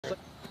Play.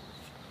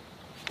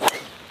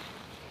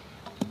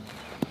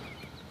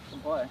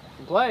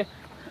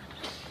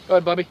 Go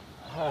ahead, Bubby.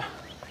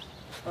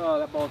 Oh,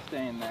 that ball's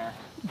staying there.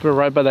 We're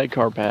right by that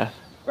car path.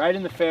 Right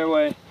in the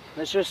fairway.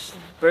 Let's just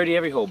birdie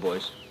every hole,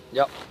 boys.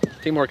 Yep.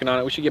 Team working on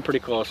it. We should get pretty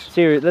close.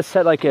 Seriously, let's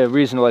set like a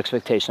reasonable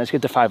expectation. Let's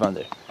get to 5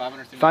 under.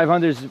 5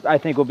 unders, I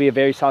think, will be a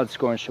very solid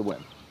score and should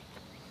win.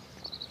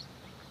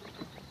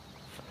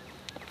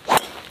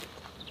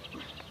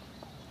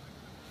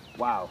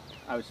 Wow,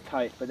 I was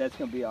tight, but that's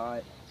gonna be all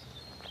right.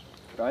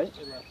 Right?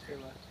 Stay left.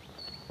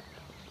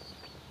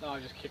 No, I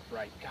just kicked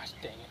right. Gosh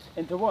dang it.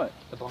 Into what?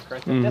 The bunk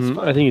right there. That's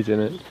fine. I think he's in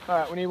it. All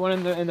right, we need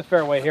one in the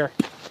fairway here.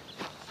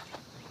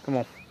 Come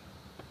on.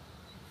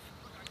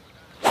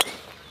 Oh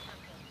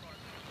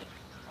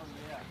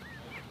yeah.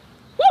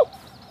 Woo!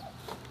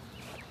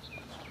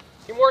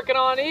 Team working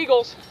on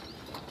eagles.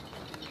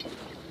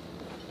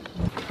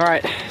 All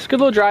right, it's a good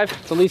little drive.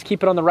 Let's at least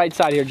keep it on the right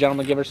side here,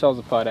 gentlemen. Give ourselves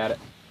a putt at it.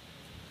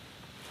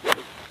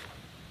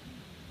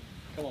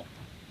 Come on.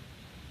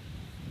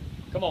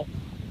 Come on.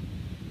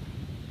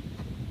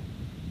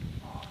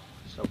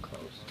 So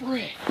close.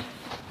 Frick.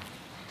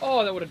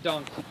 Oh, that would have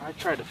dunked. I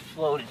tried to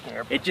float it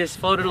there. It just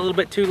floated a little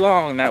bit too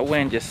long. That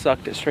wind just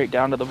sucked it straight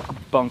down to the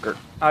bunker.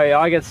 Oh yeah,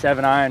 I got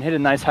 7 iron. Hit a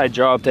nice high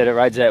draw up there that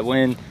rides that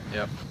wind.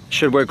 Yep.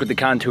 Should work with the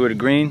contour to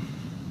green.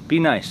 Be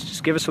nice.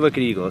 Just give us a look at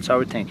eagle. That's how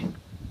we're thinking.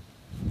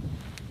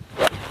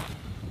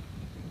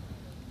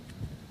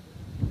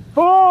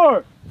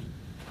 4!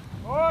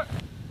 4!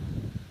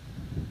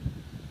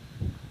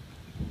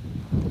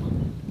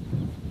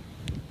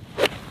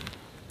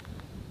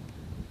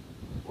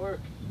 Work.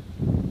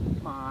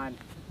 Come on.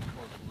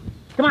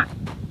 Come on.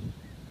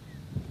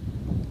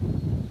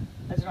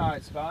 That's an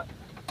alright spot.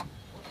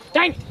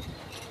 Dang!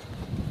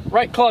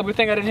 Right club. Good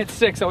thing I didn't hit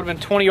 6. That would have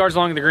been 20 yards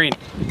along the green.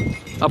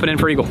 Up and in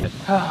for eagle.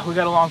 We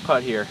got a long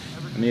putt here.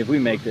 I mean, if we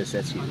make this,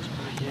 that's huge.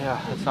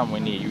 Yeah, that's something we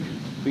need.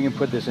 If we can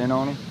put this in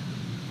on him.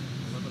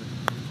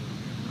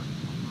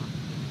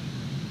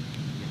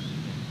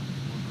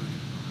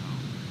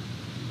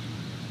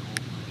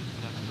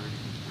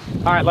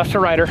 All right, left to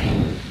righter.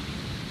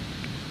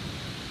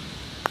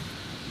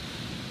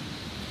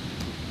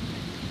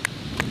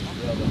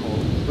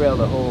 Rail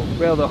the hole,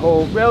 rail the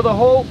hole, rail the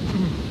hole.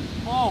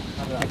 Oh,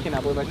 I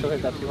cannot believe I still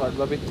hit that too hard,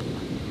 Bubby.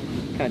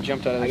 Kind of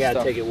jumped out of this I gotta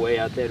stuff. take it way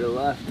out there to the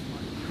left.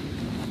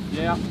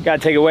 Yeah. Gotta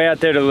take it way out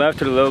there to the left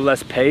with a little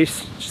less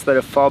pace. Just let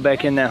it fall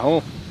back in that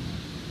hole.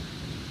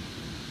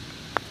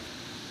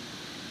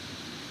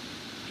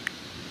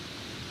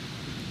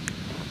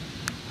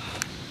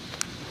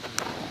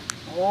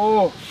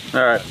 Oh.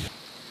 All right.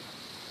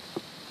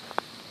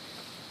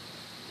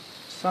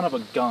 Son of a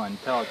gun.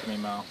 Tell it to me,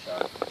 Mo.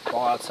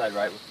 Ball outside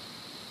right.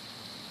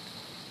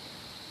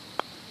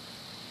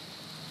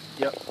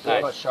 Yep.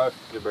 Nice. Sharp.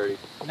 Good birdie.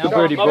 Now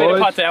birdie, I'll be to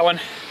boys. putt that one.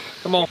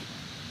 Come on.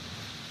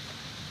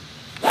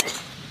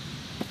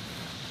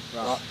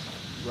 Rock.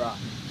 Rock.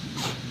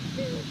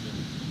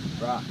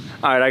 Rock.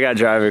 All right, I got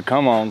driver.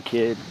 Come on,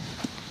 kid.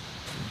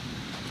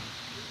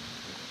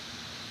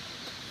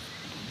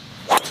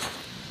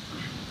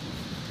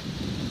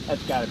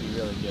 That's got to be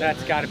really good.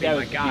 That's got to be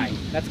my guy.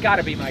 That's got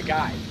to be my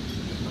guy.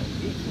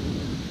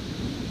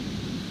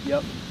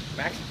 Yep.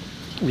 Max?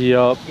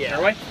 Yup. Yeah.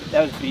 Fairway?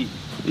 That was deep.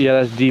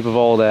 Yeah, that's deep of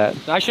all that.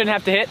 I shouldn't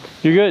have to hit.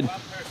 You're good.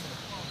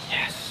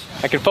 Yes.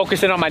 I can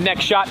focus in on my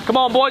next shot. Come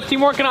on, boys.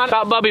 Team working on it.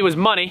 Thought Bubby was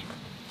money.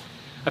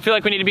 I feel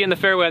like we need to be in the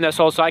fairway on this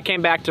hole, so I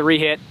came back to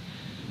re-hit,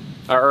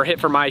 or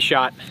hit for my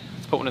shot.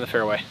 Let's put one in the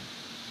fairway.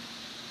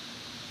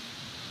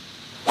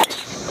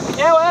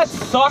 Yeah, well, that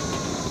sucked.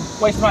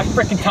 Wasted my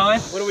freaking time.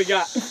 What do we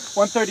got?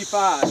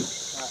 135.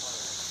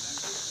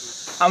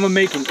 I'm gonna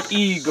make an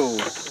eagle. All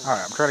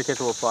right, I'm trying to catch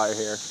a little flyer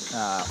here.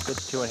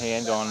 52 in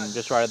hand, going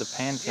just right of the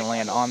pin. It's gonna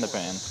land on the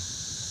pin.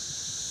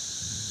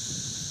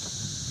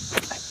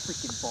 That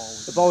freaking ball.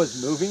 The ball is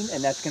moving,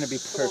 and that's gonna be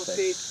perfect.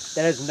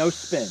 That has no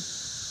spin.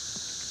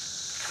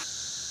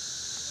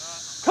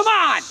 Come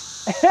on!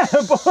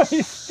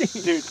 Boy,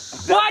 Steve. Dude,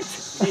 What?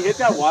 he hit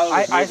that while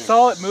I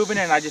saw it moving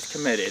and I just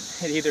committed.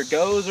 It either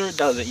goes or it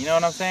doesn't. You know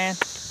what I'm saying?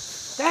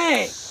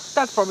 Dang.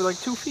 That's probably like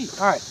 2 feet.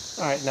 All right,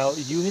 now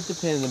you hit the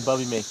pin and then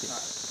Bubby make it.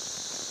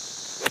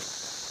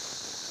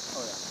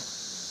 Oh yeah.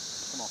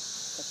 Come on.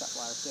 Catch that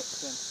wire.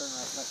 Spin, turn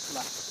right,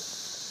 left.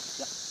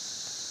 Yep.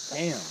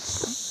 Damn.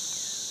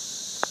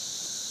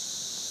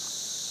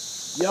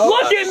 Yo,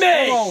 Look at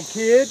me! Come on,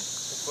 kid.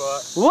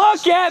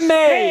 Look at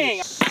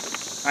me!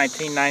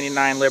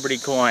 1999 Liberty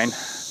coin.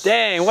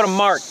 Dang, what a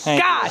mark.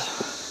 Thank you. Gosh!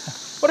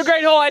 What a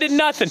great hole. I did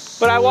nothing,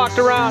 but I walked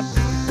around.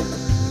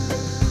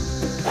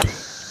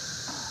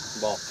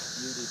 Ball.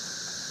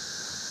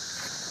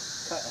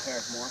 Cut a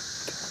hair more.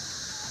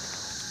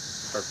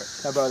 Perfect.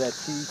 How about that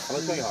tee?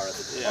 I'm going hard at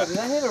it. Oh, did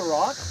I hit a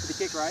rock? Did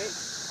he kick right?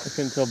 I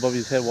couldn't tell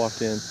Bubby's head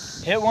walked in.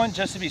 Hit one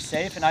just to be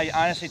safe, and I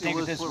honestly think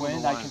with this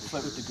wind, I can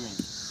flip with the green.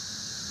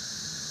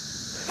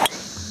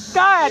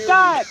 Got it!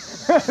 Got it!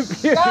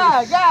 You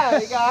got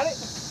it!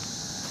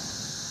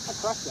 I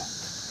crushed that.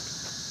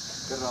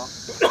 Get it off.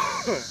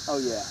 Oh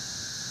yeah.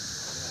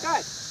 Got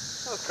it.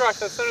 That was crushed.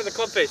 That's under the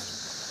club face.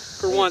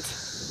 For once.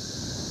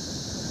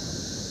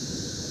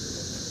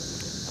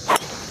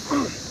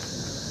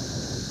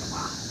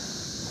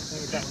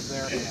 That was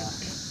there. Yeah.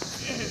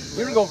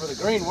 You were going for the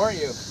green, weren't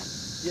you?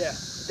 Yeah.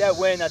 That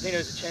wind, I think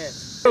there's a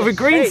chance. Over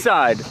green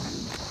side.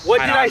 What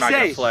did I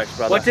say?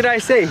 What did I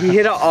say? He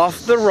hit it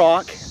off the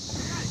rock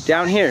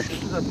down here.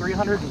 This is a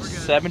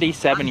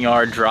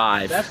 377-yard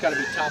drive. That's got to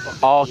be top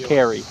of All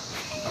carry.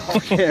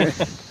 All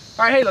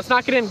right, hey, let's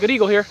knock it in. Good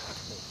eagle here.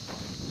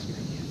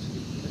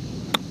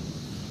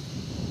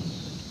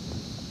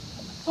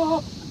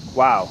 Oh,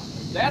 Wow.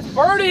 that's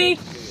birdie.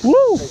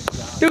 Woo!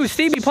 Dude,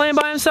 Steve be playing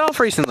by himself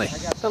recently.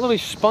 That literally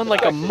spun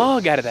like a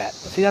mug out of that.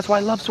 See, that's why I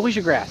love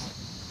Swisher grass.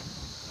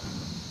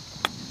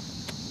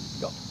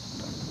 Go.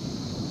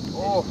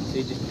 Oh, so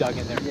he just dug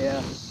in there.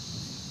 Yeah.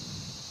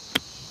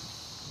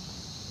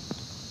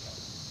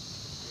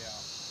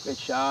 Good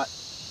shot.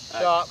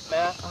 Shot,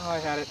 Matt. Oh, I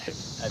had it.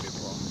 That'd be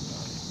cool.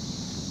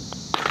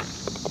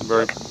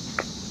 Bird.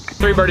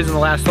 3 birdies in the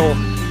last hole.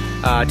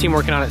 Team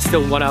Working On It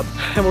still 1 up.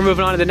 And we're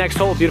moving on to the next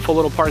hole. Beautiful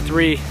little par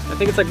 3. I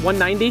think it's like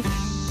 190.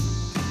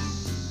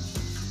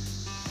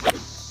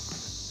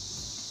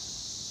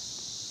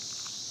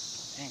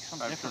 Dang,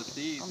 something different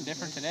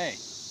today.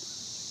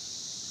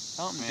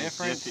 Something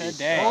different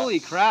today. Holy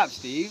crap,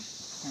 Steve.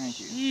 Thank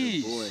you.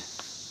 Jeez. Boy.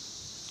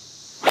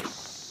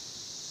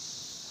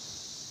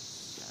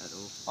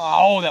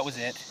 Oh, that was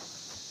it.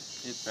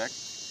 It's back.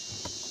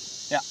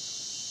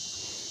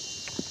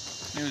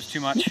 It was too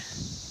much.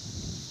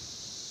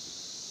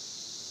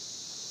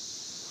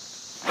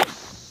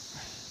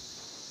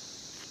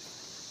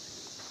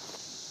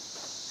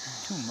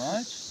 Too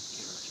much?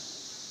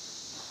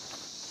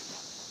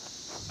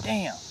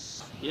 Damn.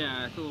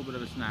 Yeah, it's a little bit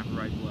of a snap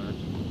right flush.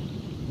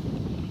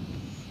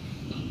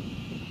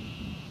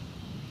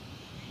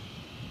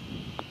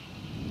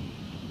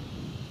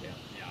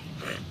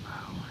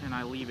 Wow. And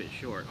I leave it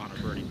short on a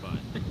birdie putt.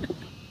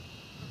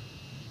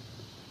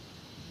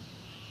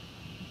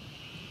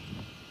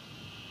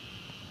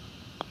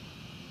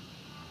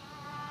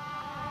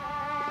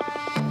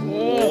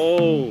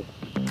 Whoa.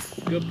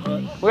 Good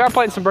putt. We are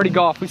playing some birdie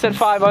golf. We said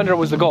 5 under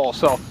was the goal,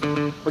 so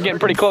we're getting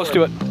pretty close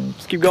to it.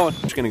 Let's keep going.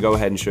 I'm just gonna go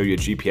ahead and show you a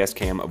GPS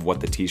cam of what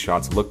the tee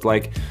shots looked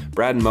like.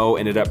 Brad and Mo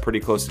ended up pretty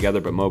close together,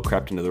 but Mo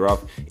crept into the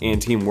rough,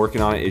 and Team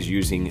Working On It is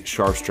using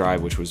Sharp's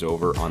drive, which was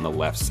over on the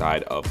left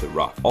side of the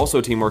rough. Also,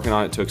 Team Working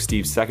On It took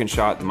Steve's second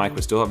shot. The mic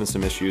was still having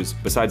some issues.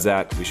 Besides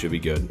that, we should be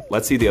good.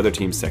 Let's see the other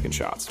team's second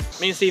shots.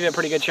 Me and Steve had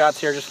pretty good shots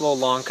here, just a little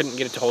long. Couldn't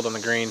get it to hold on the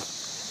green.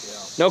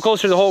 No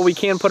closer to the hole. We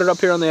can put it up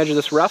here on the edge of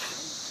this rough.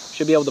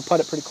 Should be able to putt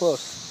it pretty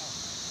close.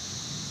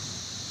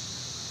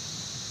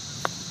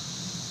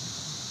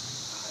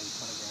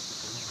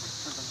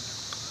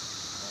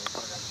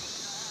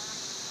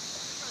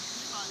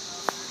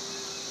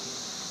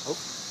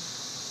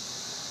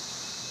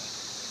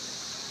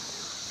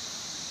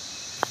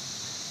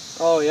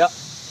 Oh, yep.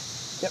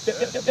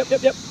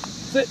 Yep.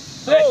 Sit.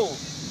 Oh!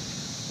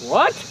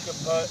 What? Good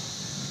putt.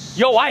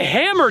 Yo, I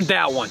hammered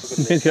that one.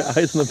 He's got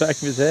ice on the back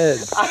of his head.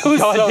 I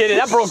did it.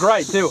 That broke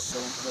right, too.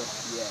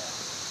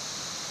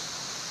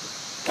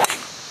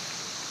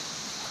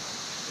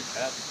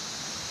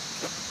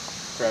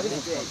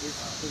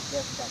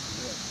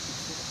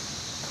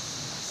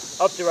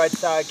 Up the right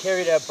side,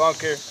 carry that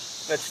bunker.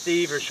 Let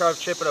Steve or Sharp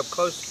chip it up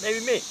close.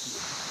 Maybe me.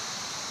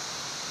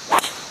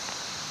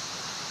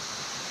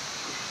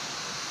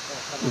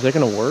 Is that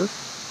gonna work?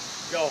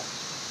 Go.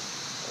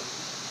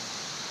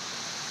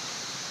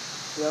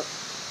 Yep.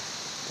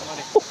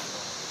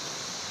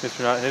 Guess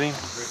you're not hitting?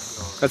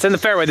 That's in the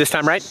fairway this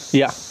time, right?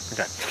 Yeah.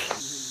 Okay.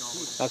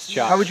 That's a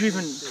shot. How would you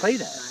even play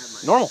that?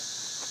 Normal.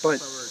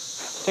 But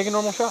Take a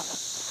normal shot.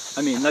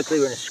 I mean, luckily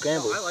we're in a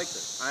scramble. I like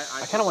this.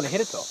 I kind of want to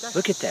hit it, though.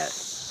 Look at that.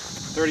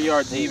 30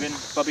 yards even.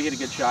 Bubby hit a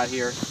good shot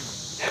here.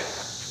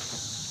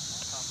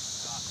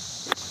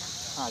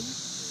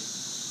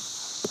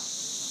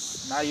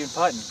 Not even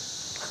putting.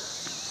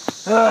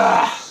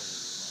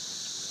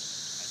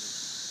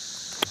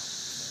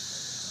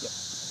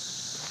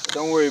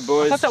 Don't worry, I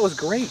boys. thought that was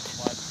great.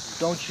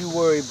 Don't you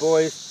worry,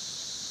 boys.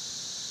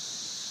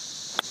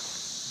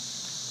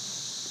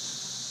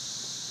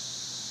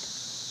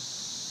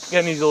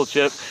 Got these little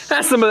chip.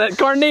 That's some of that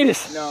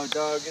carnitas. No,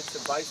 dog, it's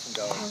the bison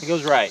dog. He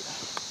goes right.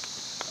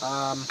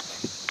 I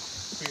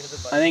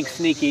think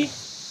sneaky.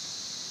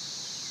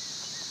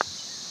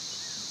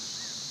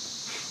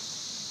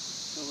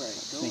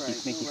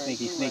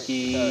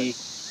 Sneaky.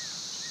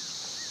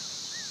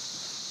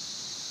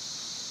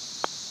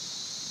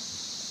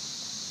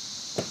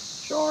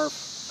 Sharp.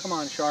 Come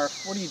on, Sharp.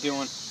 What are you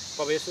doing?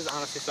 Bobby, this is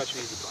honestly such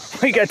an easy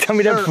putt. You gotta tell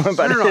me that before I'm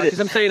about to hit because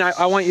it. I'm saying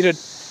I want you to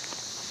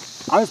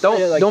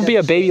don't be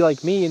a baby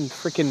like me and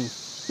freaking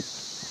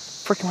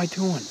am I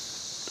doing?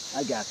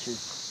 I got you.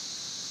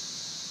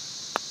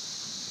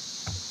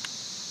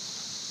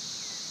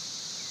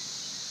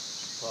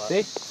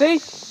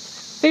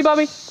 See,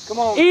 Bobby? Come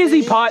on.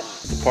 Easy baby. putt.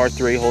 Par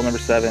 3, hole number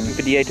 7.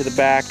 58 to the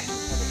back,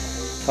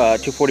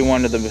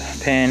 241 to the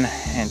pin,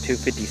 and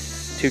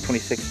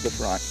 226 to the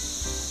front.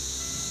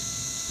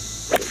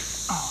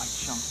 Oh, I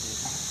jumped it.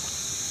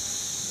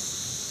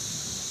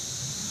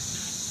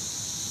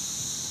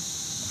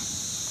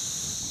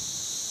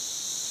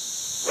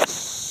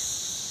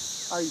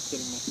 Are you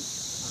kidding me?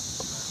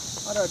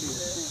 How do I do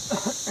this?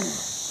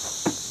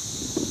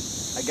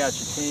 I got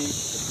your team.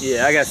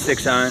 Yeah, I got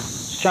 6 iron.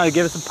 Just trying to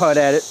give us a putt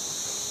at it.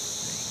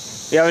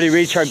 We already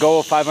reached our goal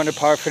of 500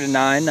 par for the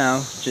 9.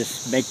 Now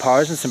just make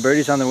pars and some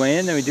birdies on the way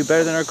in, then we do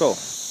better than our goal.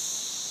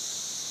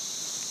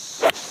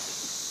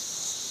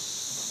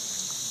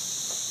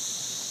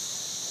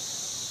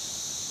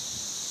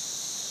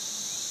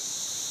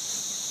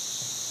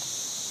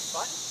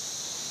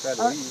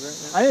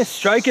 I didn't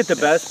strike it the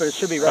best, but it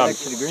should be right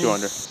next to the green. 2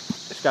 under.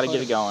 Just got to get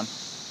it going.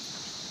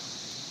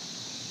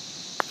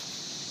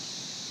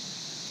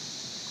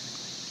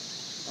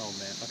 Oh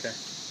man, okay.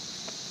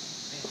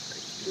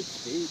 Good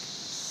speed.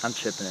 I'm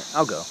chipping it.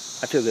 I'll go.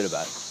 I feel good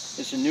about it.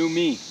 It's a new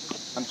me.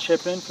 I'm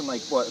chipping from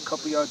like, what, a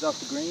couple yards off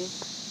the green?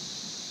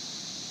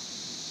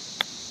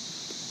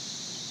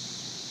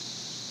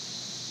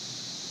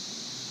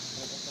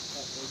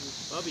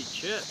 Bubby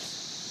chips.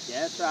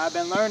 Yeah, that's right. I've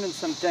been learning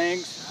some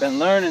things. Been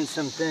learning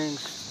some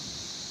things.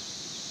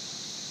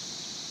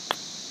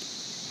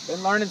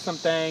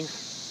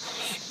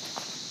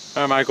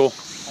 All right, Michael.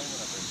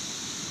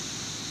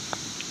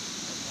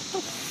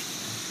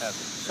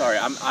 Sorry,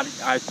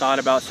 I thought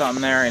about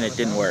something there and it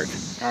didn't work.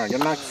 All right,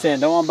 gonna knock this in.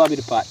 Don't want Bubby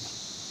to putt.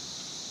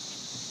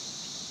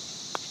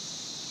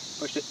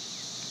 Pushed it.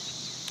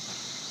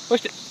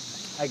 Pushed it.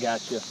 I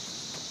got you.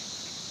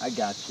 I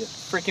got you.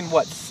 Freaking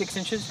what, 6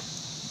 inches?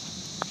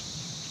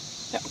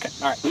 Yeah, okay,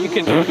 all right. You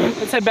can,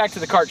 let's head back to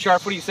the cart,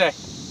 Sharp. What do you say?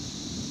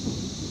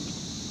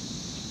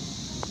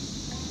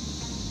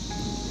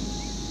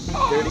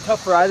 Dirty.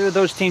 Tough for either of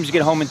those teams to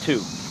get home in 2.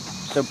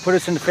 So put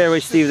us in the fairway,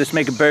 Steve. Let's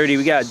make a birdie.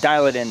 We gotta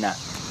dial it in now.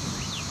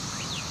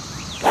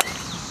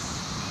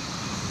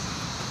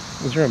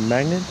 Is there a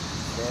magnet?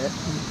 Yeah.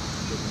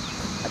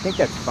 I think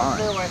that's fine.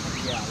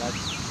 Yeah,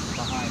 that's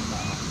behind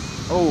now.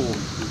 Oh.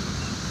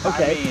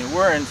 Okay. I mean,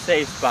 we're in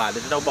safe spot.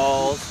 There's no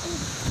balls.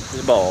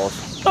 There's balls.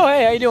 Oh,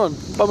 hey, how you doing?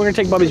 But we're gonna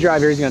take Bubby's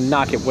drive here. He's gonna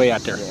knock it way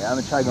out there. Yeah, I'm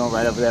gonna try going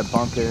right over that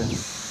bunker.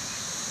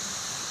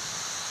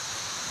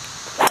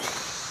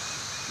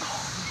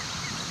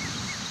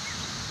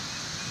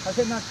 How's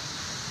it not?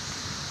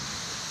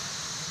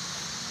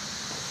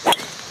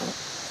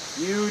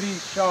 Beauty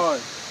shot.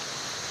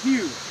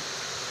 Huge.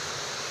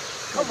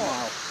 Come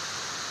on.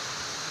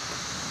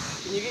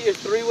 Can you get your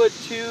 3-wood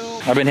too?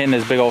 I've been hitting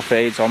this big old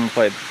fade, so I'm gonna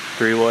play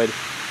 3-wood.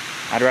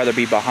 I'd rather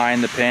be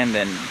behind the pin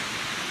than.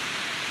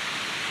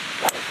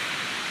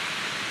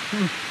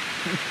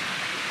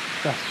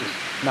 That's just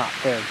not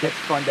fair. It's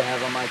fun to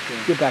have on my team.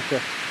 Get back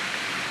there.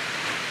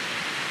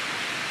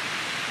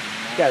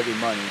 It's gotta be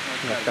money.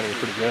 That's gotta be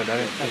pretty good. I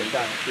didn't think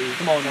it.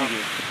 Come on, now.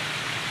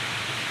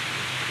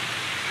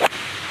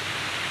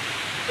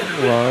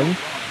 Run.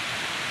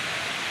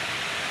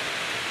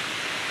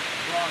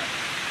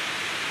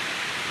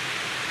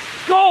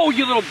 Go,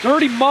 you little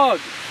dirty mug.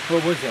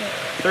 What was that?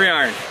 3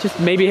 iron. Just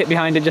maybe hit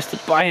behind it just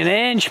by an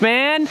inch,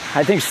 man.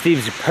 I think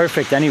Steve's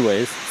perfect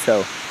anyways,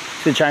 so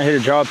he's gonna try and hit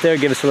a draw up there,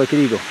 give us a look at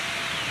eagle.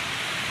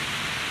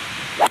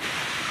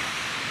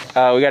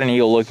 We got an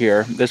eagle look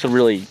here. This will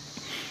really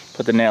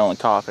put the nail in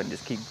the coffin.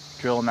 Just keep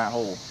drilling that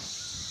hole.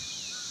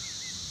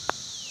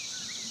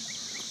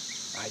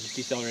 I just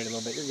decelerated a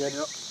little bit. You're good.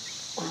 Yep.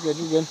 You're good.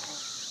 You're good.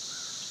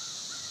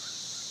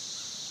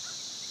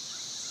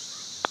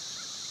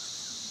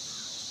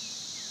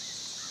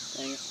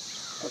 Dang it.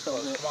 Come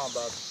on,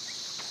 bub.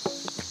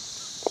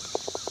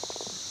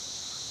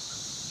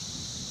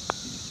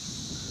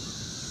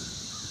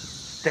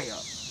 Stay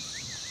up.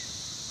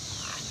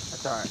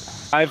 That's all right.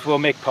 5 will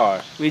make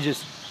par.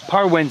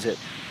 Par wins it.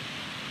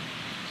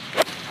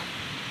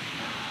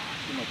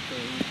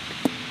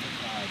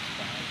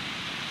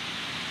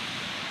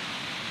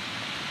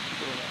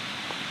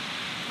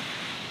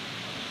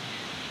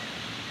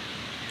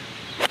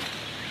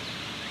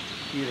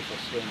 Beautiful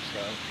swing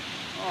shot.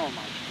 Oh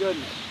my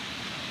goodness.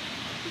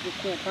 You just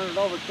can't turn it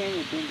over, can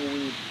you,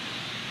 Tumbleweed?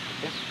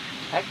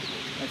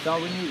 That's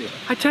all we needed.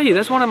 I tell you,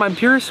 that's one of my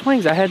purest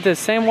swings. I had the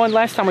same one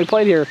last time we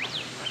played here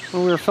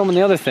when we were filming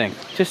the other thing.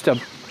 Just a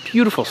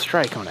beautiful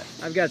strike on it.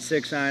 I've got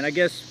 6 iron. I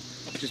guess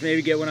just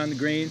maybe get one on the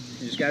green.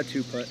 You just got a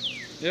 2-putt.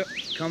 Yep.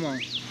 Come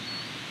on.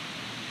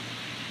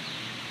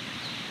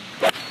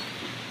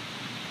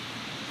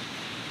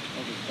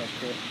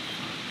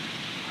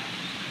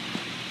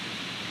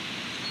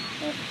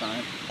 That's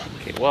fine.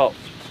 Okay, well,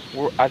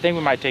 I think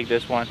we might take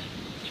this one.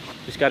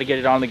 Just got to get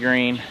it on the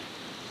green.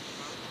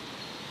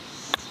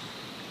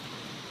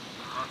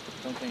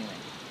 Don't say anything.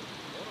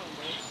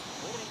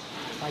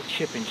 My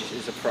chipping just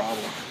is a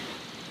problem.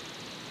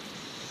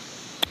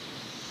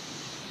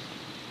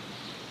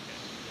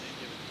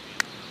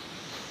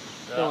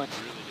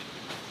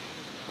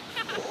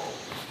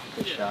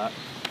 Good shot.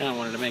 I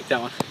wanted to make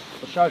that one.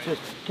 Well, Shark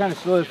just kind of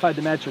solidified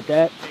the match with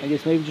that. I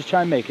guess maybe just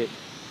try and make it.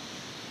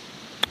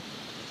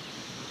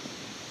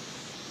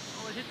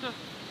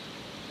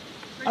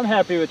 I'm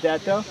happy with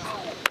that though.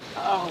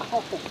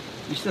 Oh.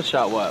 You still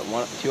shot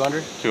what? 2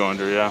 under? 2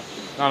 under, yeah.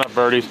 Not enough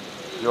birdies.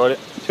 Enjoyed it.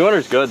 2 under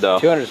is good though.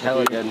 200 is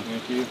hella good.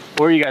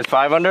 Where are you guys,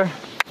 5 under?